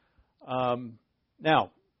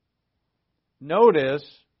 Now, notice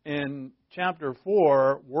in chapter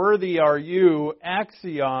 4, worthy are you,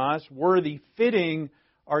 axios, worthy, fitting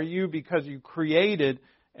are you because you created.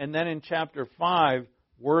 And then in chapter 5,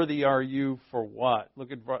 worthy are you for what?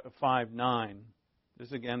 Look at 5:9.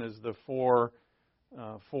 This again is the four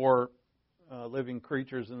living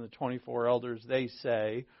creatures and the 24 elders. They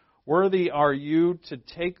say, worthy are you to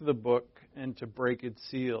take the book and to break its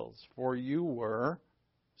seals, for you were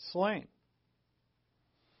slain.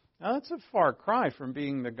 Now that's a far cry from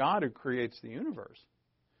being the God who creates the universe.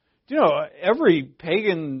 Do you know, every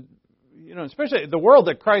pagan, especially the world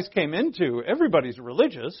that Christ came into, everybody's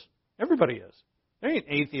religious. Everybody is. There ain't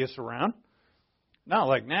atheists around. Not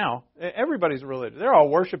like now. Everybody's religious. They're all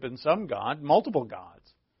worshiping some God, multiple gods.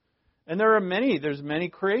 And there's many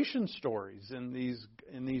creation stories in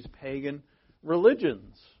these pagan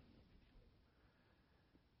religions.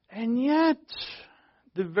 And yet,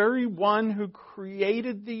 the very one who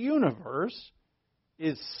created the universe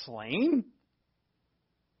is slain?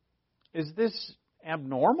 Is this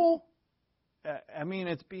abnormal? I mean,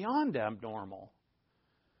 it's beyond abnormal.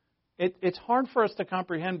 It's hard for us to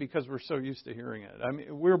comprehend because we're so used to hearing it. I mean,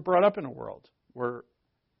 we're brought up in a world where,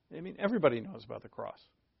 everybody knows about the cross.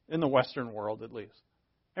 In the Western world, at least.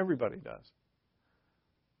 Everybody does.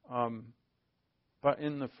 But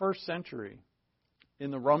in the first century,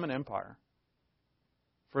 in the Roman Empire,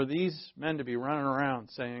 for these men to be running around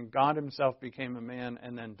saying God himself became a man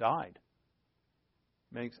and then died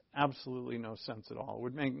makes absolutely no sense at all. It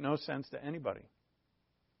would make no sense to anybody.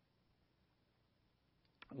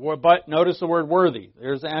 But notice the word worthy.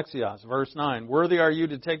 There's axios, verse 9. Worthy are you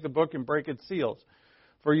to take the book and break its seals.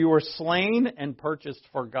 For you were slain and purchased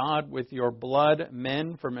for God with your blood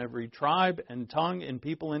men from every tribe and tongue and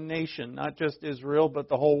people and nation, not just Israel, but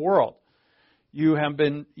the whole world. You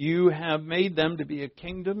have made them to be a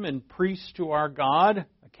kingdom and priests to our God,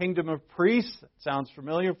 a kingdom of priests. That sounds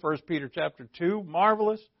familiar. 1 Peter chapter 2,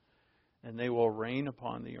 marvelous. And they will reign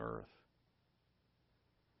upon the earth.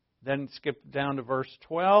 Then skip down to verse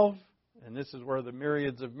 12, and this is where the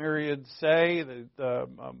myriads of myriads say,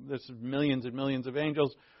 that this is millions and millions of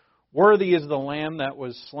angels. Worthy is the Lamb that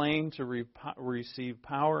was slain to receive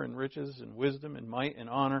power and riches and wisdom and might and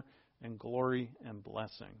honor and glory and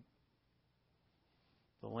blessing.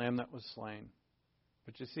 The Lamb that was slain.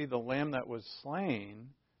 But you see, the Lamb that was slain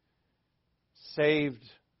saved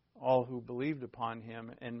all who believed upon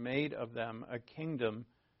him and made of them a kingdom,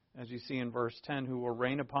 as you see in verse 10, who will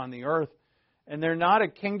reign upon the earth. And they're not a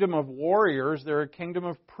kingdom of warriors, they're a kingdom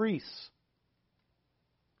of priests.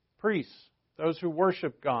 Priests, those who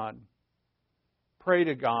worship God, pray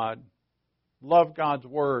to God, love God's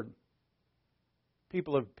word,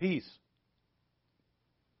 people of peace.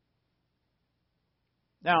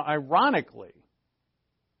 Now, ironically,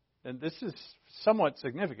 and this is somewhat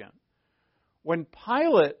significant, when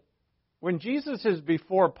Jesus is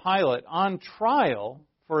before Pilate on trial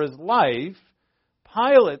for his life,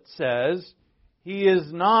 Pilate says he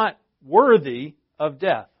is not worthy of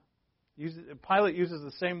death. Pilate uses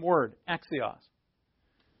the same word, axios.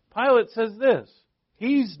 Pilate says this,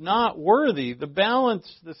 he's not worthy. The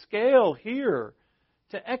balance, the scale here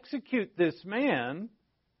to execute this man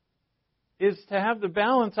is to have the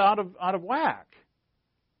balance out of whack.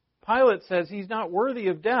 Pilate says he's not worthy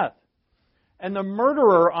of death. And the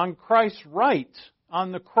murderer on Christ's right,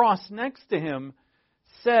 on the cross next to him,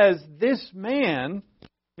 says this man,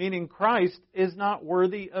 meaning Christ, is not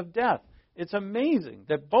worthy of death. It's amazing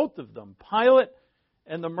that both of them, Pilate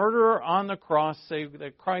and the murderer on the cross, say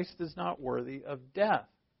that Christ is not worthy of death.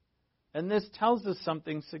 And this tells us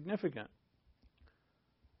something significant.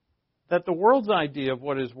 That the world's idea of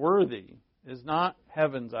what is worthy is not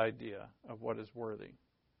heaven's idea of what is worthy.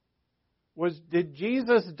 Did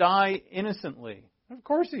Jesus die innocently? Of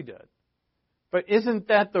course he did. But isn't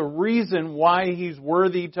that the reason why he's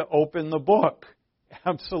worthy to open the book?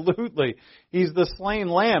 Absolutely. He's the slain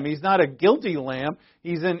lamb. He's not a guilty lamb.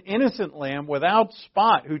 He's an innocent lamb without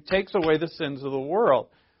spot who takes away the sins of the world.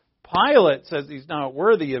 Pilate says he's not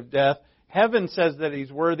worthy of death. Heaven says that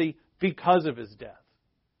he's worthy because of his death.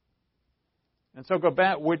 And so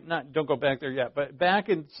don't go back there yet, but back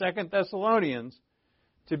in 2 Thessalonians,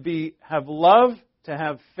 to have love, to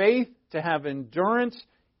have faith, to have endurance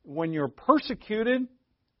when you're persecuted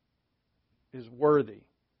is worthy.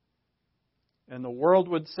 And the world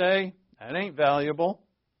would say, that ain't valuable.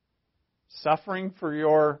 Suffering for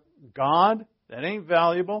your God, that ain't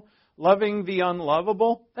valuable. Loving the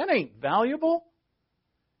unlovable, that ain't valuable.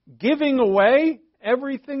 Giving away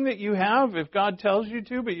everything that you have if God tells you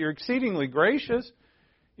to, but you're exceedingly gracious.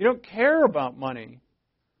 You don't care about money.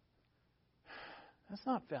 That's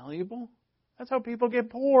not valuable. That's how people get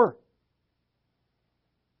poor.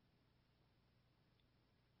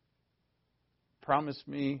 Promise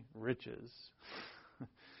me riches.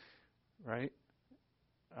 Right?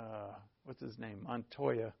 What's his name?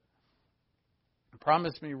 Montoya.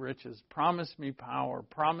 Promise me riches. Promise me power.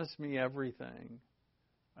 Promise me everything.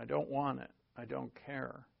 I don't want it. I don't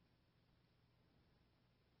care.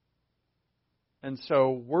 And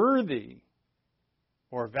so worthy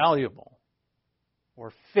or valuable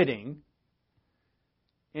or fitting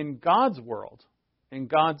in God's world, in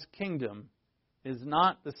God's kingdom, is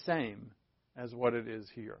not the same as what it is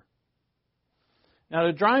here. Now,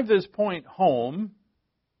 to drive this point home,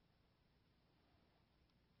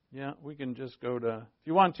 we can just if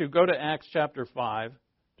you want to, go to Acts chapter 5,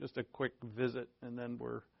 just a quick visit, and then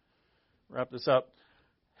we'll wrap this up.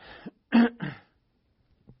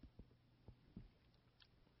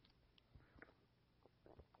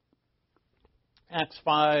 Acts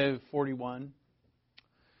 5:41.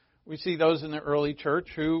 We see those in the early church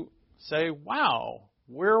who say, wow,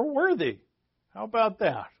 we're worthy. How about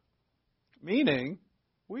that? Meaning,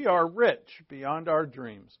 we are rich beyond our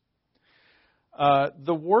dreams.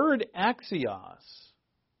 The word axios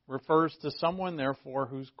refers to someone, therefore,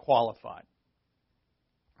 who's qualified.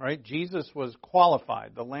 Right? Jesus was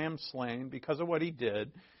qualified, the lamb slain, because of what he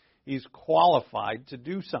did. He's qualified to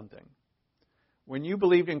do something. When you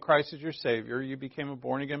believed in Christ as your Savior, you became a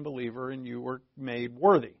born-again believer and you were made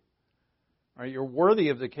worthy. Right? You're worthy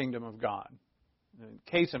of the kingdom of God.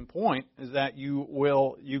 Case in point is that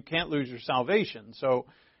you can't lose your salvation. So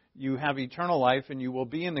you have eternal life and you will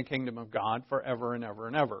be in the kingdom of God forever and ever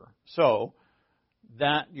and ever. So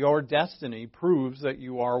that your destiny proves that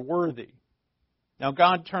you are worthy. Now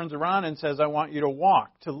God turns around and says, I want you to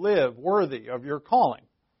walk, to live worthy of your calling,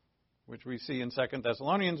 which we see in 2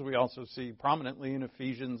 Thessalonians. We also see prominently in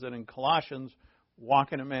Ephesians and in Colossians,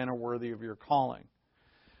 walk in a manner worthy of your calling.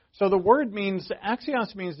 So the word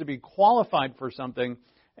axios means to be qualified for something,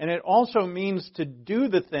 and it also means to do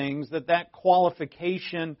the things that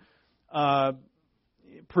qualification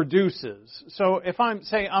produces. So if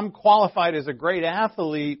I'm qualified as a great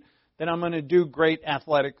athlete, then I'm going to do great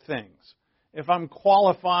athletic things. If I'm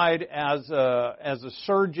qualified as a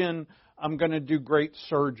surgeon, I'm going to do great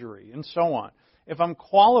surgery, and so on. If I'm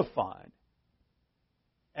qualified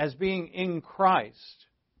as being in Christ,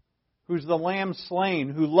 who's the Lamb slain,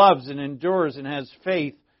 who loves and endures and has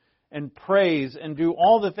faith and prays and do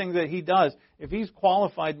all the things that he does, if he's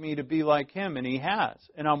qualified me to be like him, and he has,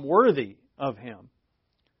 and I'm worthy of him,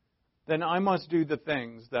 then I must do the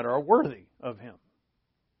things that are worthy of him.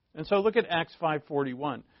 And so look at Acts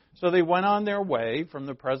 5:41. So they went on their way from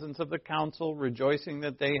the presence of the council, rejoicing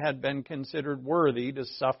that they had been considered worthy to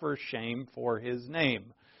suffer shame for his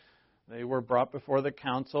name. They were brought before the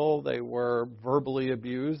council. They were verbally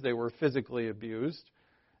abused. They were physically abused.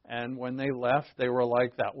 And when they left, they were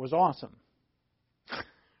like, that was awesome.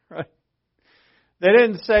 Right? They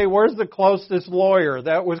didn't say, where's the closest lawyer?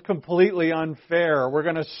 That was completely unfair. We're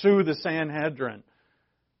going to sue the Sanhedrin.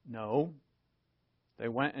 No. They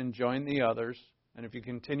went and joined the others. And if you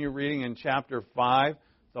continue reading in chapter 5,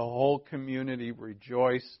 the whole community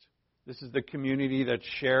rejoiced. This is the community that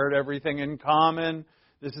shared everything in common.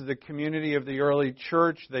 This is the community of the early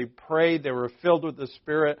church. They prayed. They were filled with the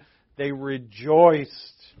Spirit. They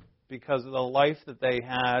rejoiced because of the life that they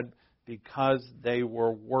had, because they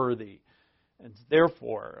were worthy. And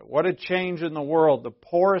therefore, what a change in the world. The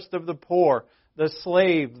poorest of the poor, the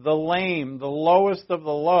slave, the lame, the lowest of the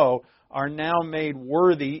low are now made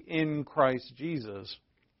worthy in Christ Jesus.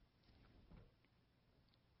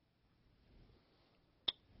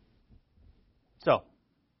 So,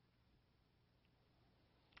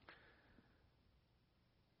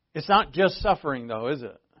 it's not just suffering, though, is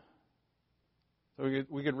it? So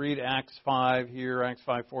we could read Acts 5 here, Acts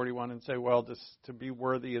 5:41, and say, well, to be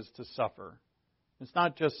worthy is to suffer. It's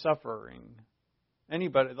not just suffering. A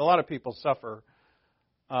lot of people suffer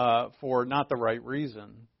for not the right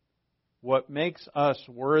reason. What makes us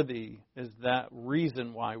worthy is that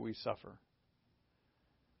reason why we suffer.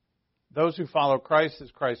 Those who follow Christ,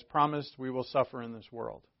 as Christ promised, we will suffer in this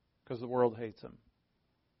world because the world hates Him.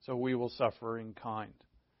 So we will suffer in kind.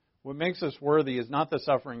 What makes us worthy is not the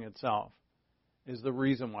suffering itself, is the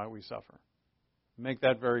reason why we suffer. Make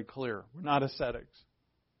that very clear. We're not ascetics.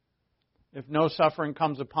 If no suffering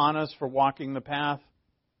comes upon us for walking the path,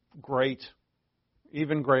 great,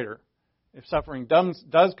 even greater. If suffering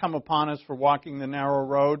does come upon us for walking the narrow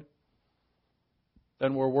road,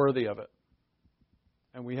 then we're worthy of it.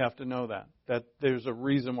 And we have to know that there's a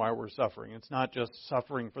reason why we're suffering. It's not just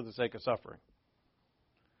suffering for the sake of suffering.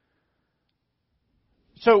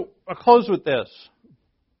 So, I'll close with this.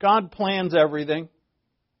 God plans everything.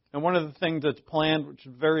 And one of the things that's planned, which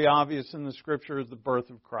is very obvious in the Scripture, is the birth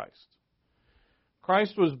of Christ.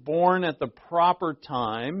 Christ was born at the proper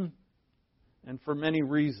time, and for many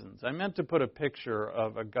reasons. I meant to put a picture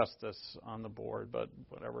of Augustus on the board, but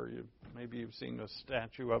whatever, maybe you've seen a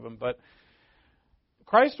statue of him. But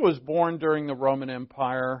Christ was born during the Roman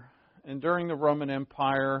Empire, and during the Roman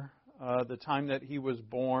Empire, the time that he was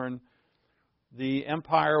born, the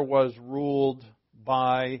empire was ruled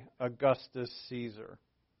by Augustus Caesar,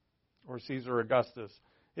 or Caesar Augustus.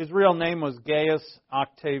 His real name was Gaius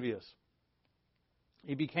Octavius.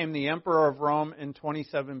 He became the emperor of Rome in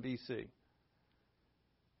 27 BC.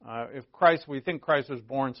 We think Christ was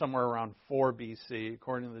born somewhere around 4 BC,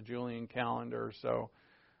 according to the Julian calendar. So,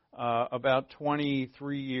 about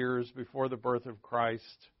 23 years before the birth of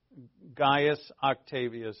Christ, Gaius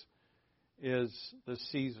Octavius is the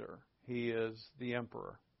Caesar. He is the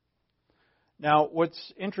emperor. Now,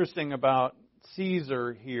 what's interesting about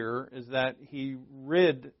Caesar here is that he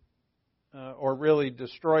really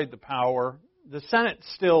destroyed the power. The Senate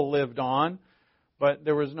still lived on, but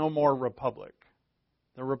there was no more republic.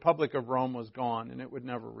 The Republic of Rome was gone, and it would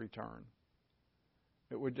never return.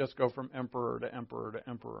 It would just go from emperor to emperor to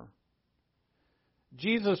emperor.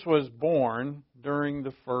 Jesus was born during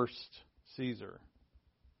the first Caesar.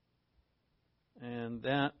 And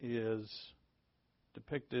that is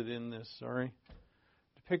depicted in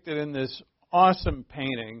this awesome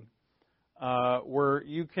painting where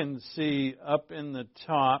you can see up in the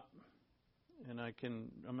top, and I'm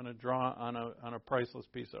going to draw on a priceless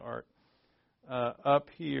piece of art. Up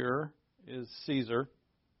here is Caesar.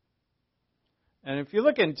 And if you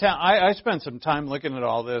look in town, I spent some time looking at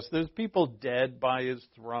all this. There's people dead by his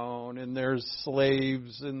throne, and there's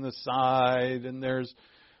slaves in the side, and there's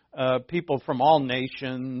people from all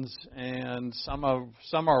nations, and some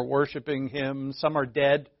are worshiping him. Some are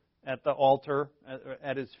dead at the altar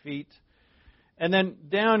at his feet. And then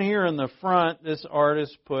down here in the front, this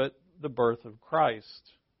artist put the birth of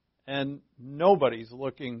Christ. And nobody's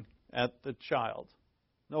looking at the child.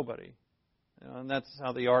 Nobody. And that's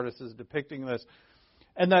how the artist is depicting this.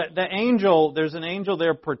 And the angel, there's an angel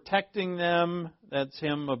there protecting them. That's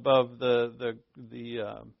him above the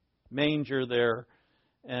manger there.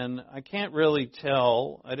 And I can't really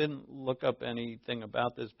tell. I didn't look up anything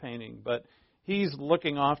about this painting, but he's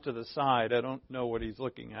looking off to the side. I don't know what he's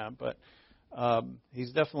looking at, but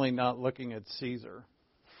he's definitely not looking at Caesar.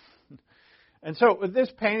 And so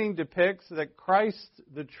this painting depicts that Christ,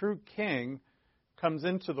 the true King, comes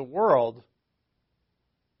into the world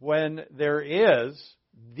when there is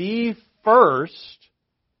the first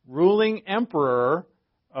ruling emperor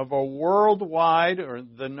of a worldwide, or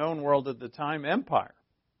the known world at the time, empire.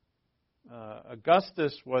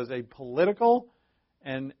 Augustus was a political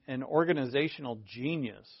and an organizational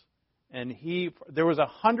genius. And there was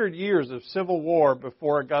 100 years of civil war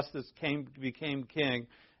before Augustus became king,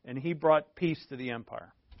 and he brought peace to the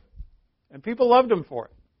empire. And people loved him for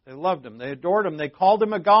it. They loved him. They adored him. They called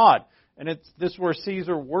him a god. And this is where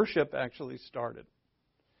Caesar worship actually started.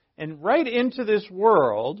 And right into this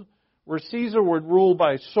world where Caesar would rule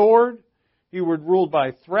by sword, he would rule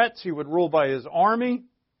by threats, he would rule by his army,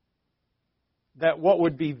 that what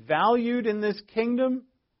would be valued in this kingdom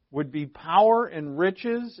would be power and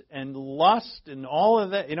riches and lust and all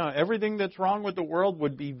of that. Everything that's wrong with the world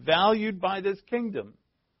would be valued by this kingdom.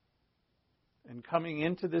 And coming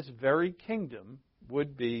into this very kingdom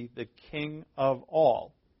would be the King of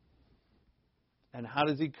all. And how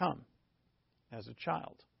does he come? As a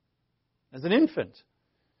child. As an infant.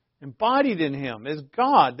 Embodied in him as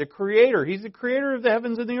God, the Creator. He's the Creator of the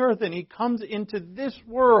heavens and the earth. And he comes into this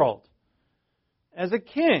world as a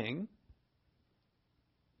king,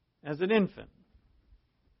 as an infant.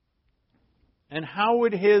 And how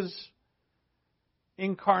would his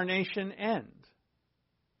incarnation end?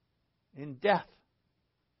 In death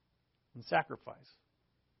and sacrifice.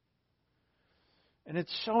 And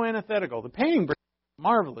it's so antithetical. The painting brings it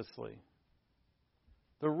marvelously.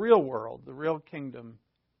 The real world, the real kingdom,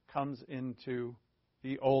 comes into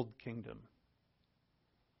the old kingdom.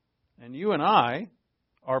 And you and I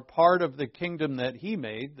are part of the kingdom that he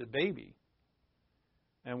made, the baby.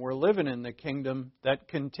 And we're living in the kingdom that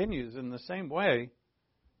continues in the same way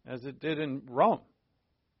as it did in Rome.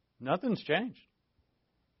 Nothing's changed.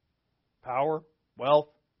 Power, wealth,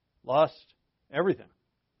 lust, everything.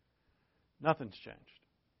 Nothing's changed.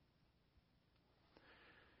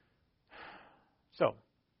 So,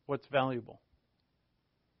 what's valuable?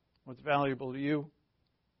 What's valuable to you?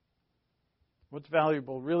 What's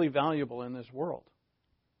valuable, really valuable in this world?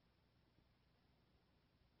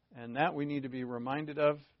 And that we need to be reminded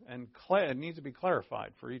of, and it needs to be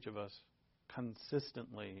clarified for each of us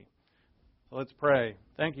consistently. So let's pray.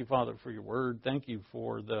 Thank you, Father, for your word. Thank you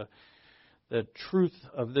for the truth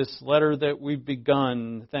of this letter that we've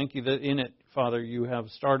begun. Thank you that in it, Father, you have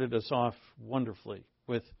started us off wonderfully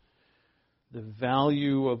with the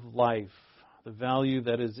value of life, the value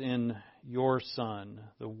that is in your Son,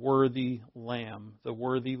 the worthy Lamb, the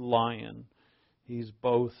worthy Lion. He's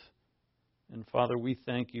both. And Father, we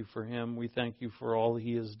thank you for him. We thank you for all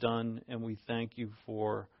he has done, and we thank you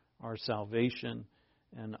for our salvation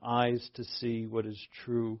and eyes to see what is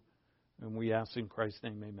true. And we ask in Christ's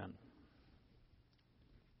name, amen.